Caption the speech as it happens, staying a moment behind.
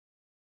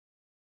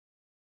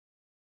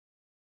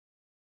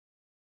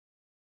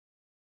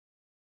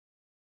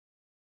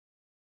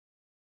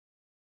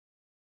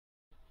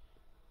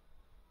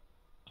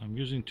I'm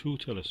using two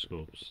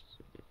telescopes.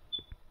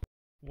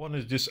 One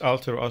is this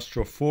Altair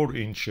Astro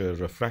 4-inch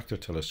refractor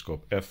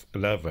telescope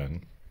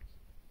f11,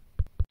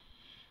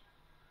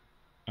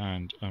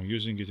 and I'm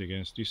using it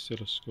against this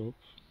telescope,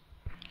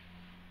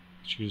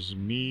 which is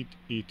Meade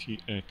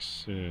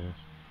ETX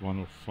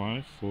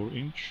 105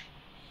 4-inch,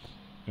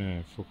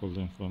 focal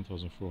length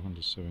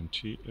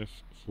 1470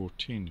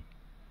 f14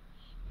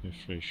 f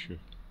ratio.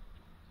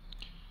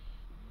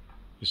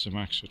 It's a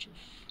Maksutov,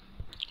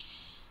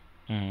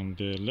 and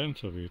the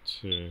length of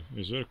it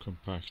is very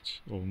compact,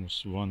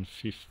 almost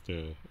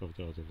 1/5 of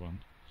the other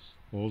one.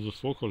 All the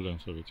focal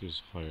length of it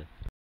is higher.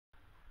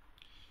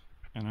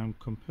 And I'm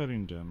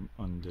comparing them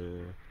on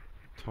the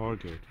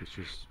target, which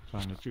is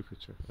planet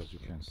Jupiter, as you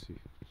can see.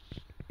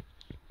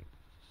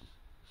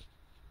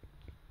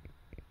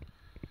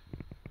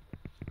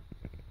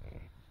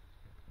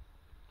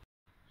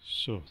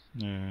 So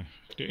the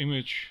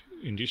image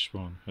in this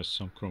one has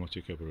some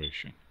chromatic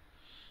aberration,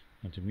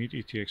 and the Meade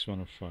ETX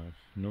 105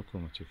 no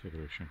chromatic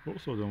aberration.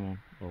 Both of them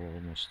are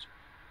almost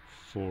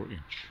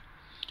 4-inch,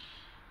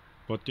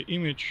 but the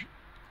image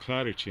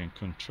clarity and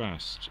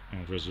contrast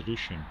and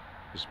resolution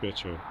is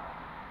better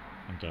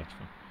on that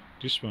one.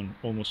 This one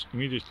almost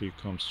immediately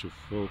comes to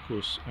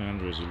focus,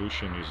 and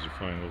resolution is the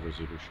final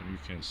resolution. You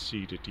can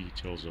see the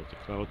details of the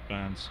cloud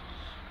bands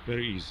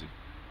very easy.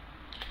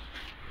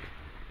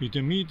 With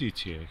the Meade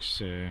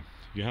ETX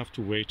you have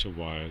to wait a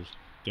while,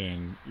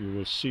 then you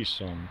will see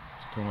some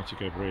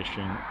chromatic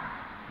aberration,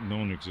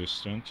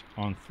 non-existent.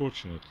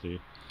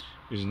 Unfortunately,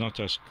 is not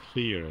as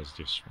clear as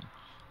this one,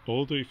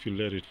 although if you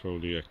let it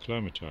probably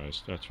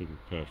acclimatize, that will be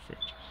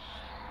perfect.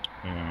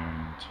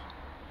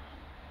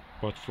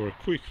 But for a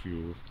quick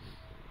view,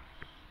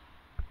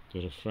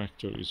 the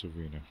refractor is a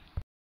winner.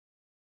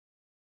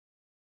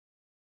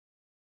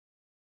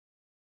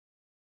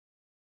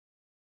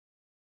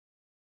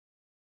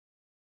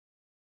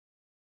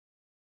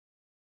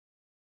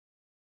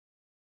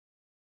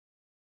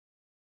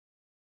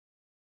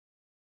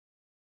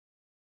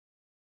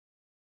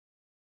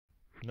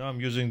 Now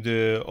I'm using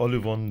the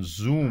Olivon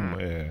Zoom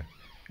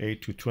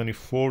 8 to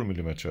 24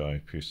 millimeter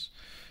eyepiece,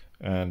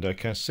 and I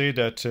can say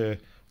that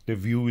the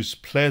view is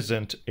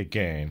pleasant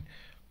again,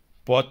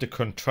 but the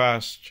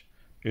contrast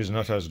is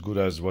not as good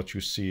as what you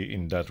see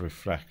in that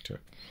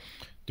refractor.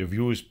 The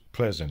view is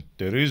pleasant.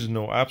 There is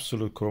no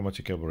absolute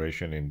chromatic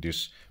aberration in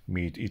this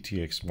Meade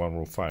ETX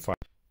 105.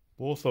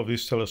 Both of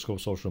these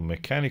telescopes also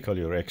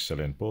mechanically are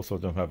excellent. Both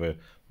of them have a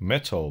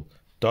metal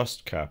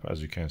dust cap,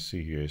 as you can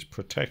see here, is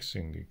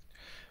protecting it.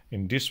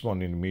 In this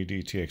one, in Meade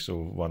ETX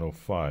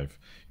 105,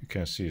 you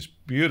can see it's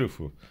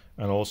beautiful,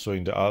 and also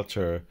in the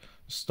Altair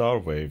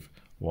Starwave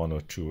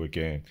 102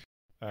 again.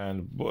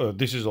 And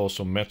this is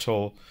also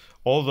metal,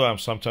 although I'm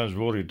sometimes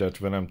worried that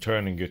when I'm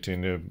turning it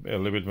in a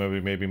little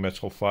bit, maybe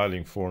metal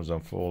filing forms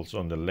and falls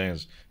on the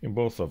lens in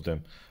both of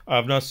them.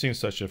 I've not seen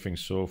such a thing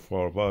so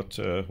far, but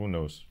who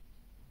knows.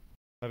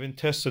 Having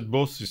tested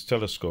both these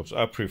telescopes,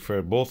 I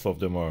prefer both of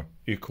them are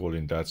equal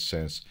in that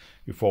sense.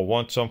 If I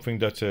want something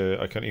that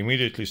I can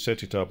immediately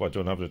set it up, I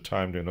don't have the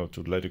time,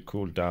 to let it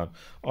cool down,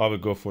 I will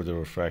go for the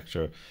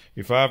refractor.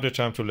 If I have the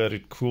time to let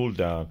it cool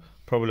down,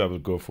 probably I will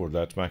go for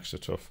that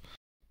Maksutov.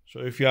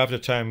 So if you have the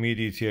time, Meade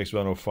ETX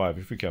 105,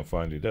 if you can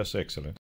find it, that's excellent.